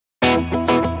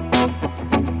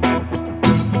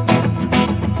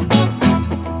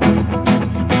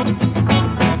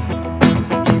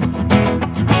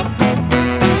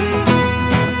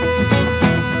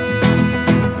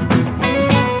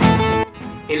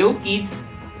Hello kids!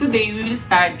 Today we will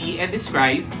study and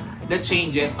describe the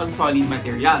changes on solid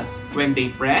materials when they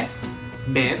press,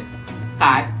 bend,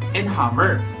 cut, and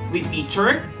hammer with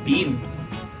teacher Bean.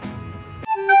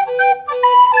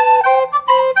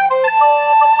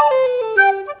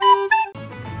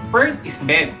 First is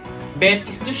bend. Bend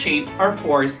is to shape or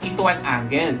force into an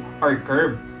angle or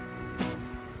curve.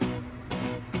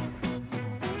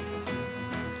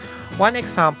 One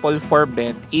example for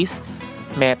bend is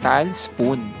metal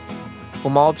spoon.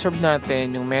 Kung ma-observe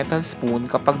natin yung metal spoon,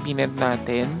 kapag binend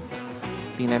natin,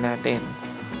 tingnan natin.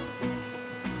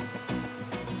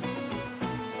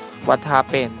 What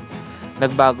happened?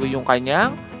 Nagbago yung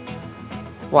kanyang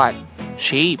what?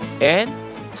 Shape and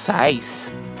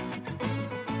size.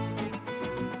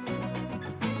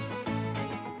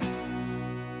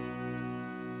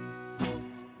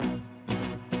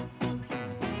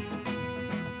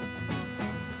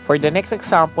 For the next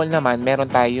example naman, meron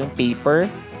tayong paper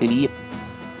clip.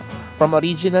 From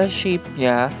original shape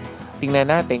niya, tingnan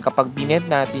natin kapag binend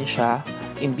natin siya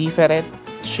in different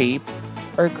shape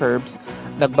or curves,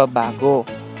 nagbabago.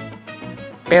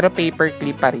 Pero paper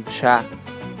clip pa rin siya.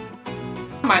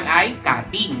 Naman ay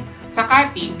cutting. Sa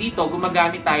cutting, dito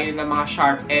gumagamit tayo ng mga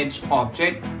sharp edge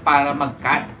object para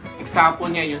mag-cut. Example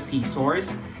niya yung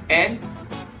scissors and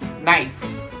knife.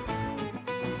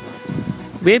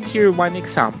 We have here one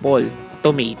example,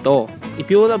 tomato. If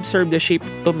you will observe the shape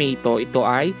of tomato, ito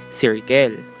ay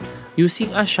circle. Using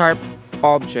a sharp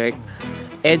object,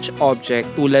 edge object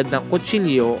tulad ng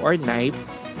kutsilyo or knife,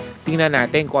 tingnan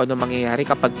natin kung ano mangyayari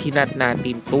kapag kinat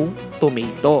natin itong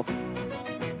tomato.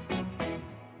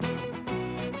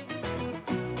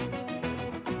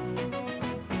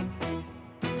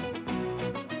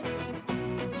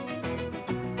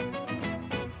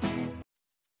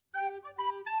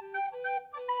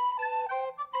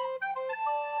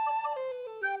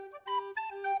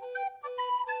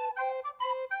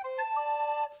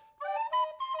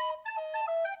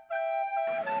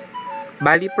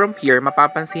 Bali from here,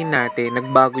 mapapansin natin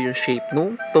nagbago yung shape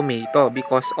ng tomato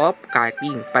because of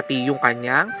cutting, pati yung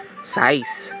kanyang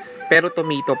size. Pero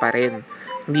tomato pa rin.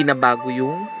 Hindi na bago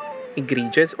yung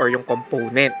ingredients or yung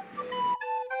component.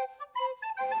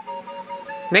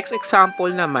 Next example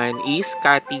naman is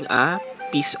cutting a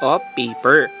piece of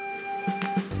paper.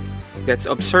 Let's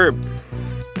observe.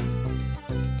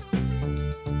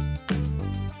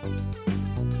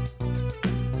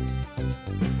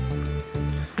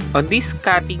 On this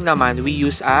cutting naman, we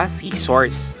use a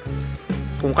scissors.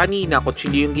 Kung kanina,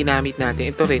 kutsilyo yung ginamit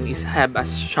natin, ito rin is have a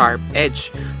sharp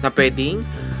edge na pwedeng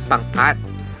pang-cut.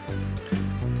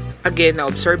 Again,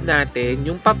 na-observe natin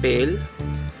yung papel,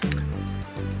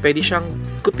 pwede siyang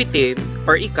gupitin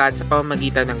or i-cut sa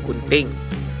pamamagitan ng gunting.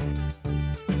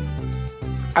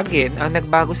 Again, ang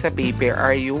nagbago sa paper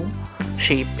are yung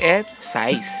shape and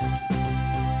size.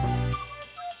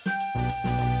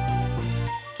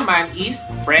 Naman is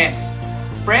press.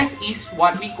 Press is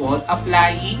what we call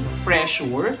applying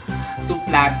pressure to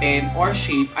flatten or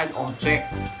shape an object.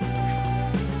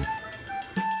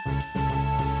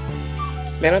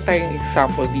 Meron tayong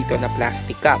example dito na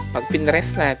plastic cup. Pag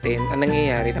pinress natin, ang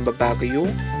nangyayari, nababago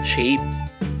yung shape.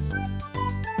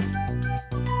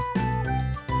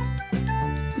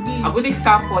 A good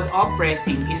example of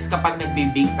pressing is kapag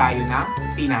nagbe-bake tayo ng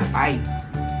tinapay.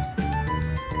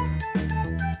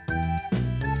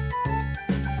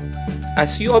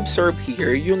 As you observe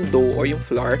here, yung dough or yung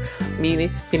flour,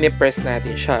 pinipress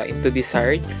natin siya into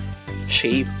desired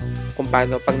shape. Kung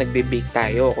paano pag nagbe-bake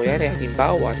tayo. Kunyari,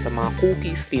 halimbawa, sa mga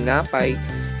cookies, tinapay,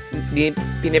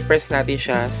 pinipress natin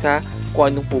siya sa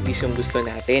kung anong cookies yung gusto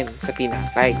natin sa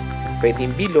tinapay.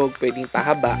 Pwedeng bilog, pwedeng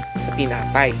pahaba sa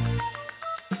tinapay.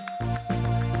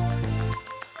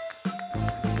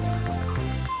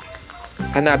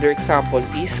 Another example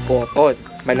is cotton.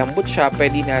 Malambot siya,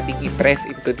 pwede nating i-press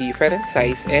into different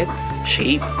size and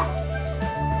shape.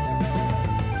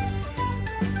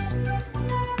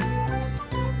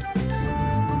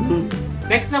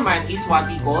 Next naman is what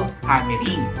we call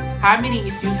hammering. Hammering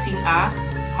is using a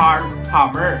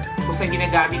hammer. Kung saan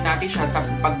ginagamit natin siya sa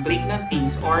pag-break ng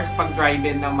things or pag-drive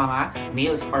in ng mga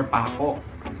nails or pako.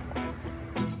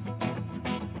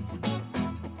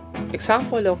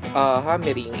 Example of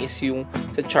hammering is yung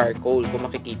sa charcoal, kung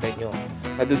makikita nyo.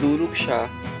 Nadudulog siya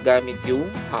gamit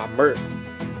yung hammer.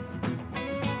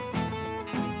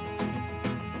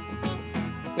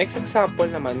 Next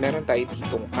example naman, meron tayo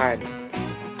ditong can.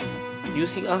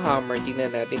 Using a hammer,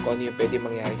 tingnan natin kung ano yung pwede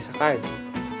mangyari sa can.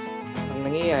 Ang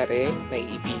nangyayari,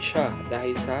 naiipi siya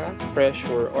dahil sa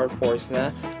pressure or force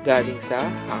na galing sa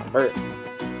hammer.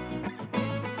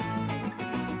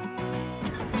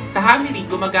 Sa Sa hammering,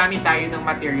 gumagamit tayo ng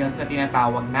materials na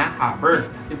tinatawag na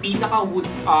hammer. Yung pinaka-wood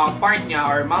part niya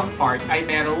or mount part ay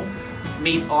merong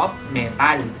made of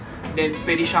metal. Then,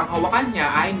 pwede siyang hawakan niya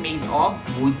ay made of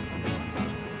wood.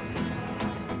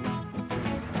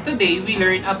 Today, we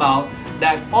learn about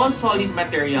that all solid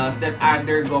materials that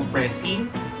undergo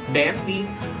pressing, bending,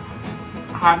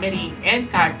 hammering, and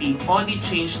cutting only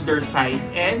change their size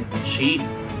and shape,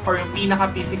 or yung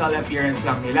pinaka-physical appearance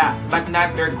lang nila, but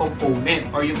not their component,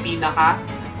 or yung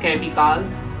pinaka-chemical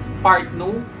part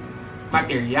ng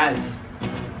materials.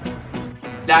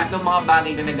 Lahat ng mga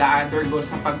bagay na nag-undergo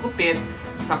sa paggupit,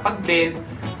 sa pag-bend,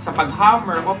 sa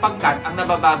pag-hammer o pag-cut, ang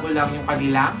nababago lang yung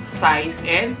kanilang size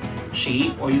and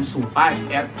shape o yung sukat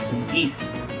at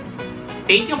hugis.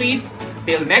 Thank you, kids!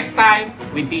 Till next time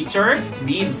with Teacher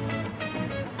Min.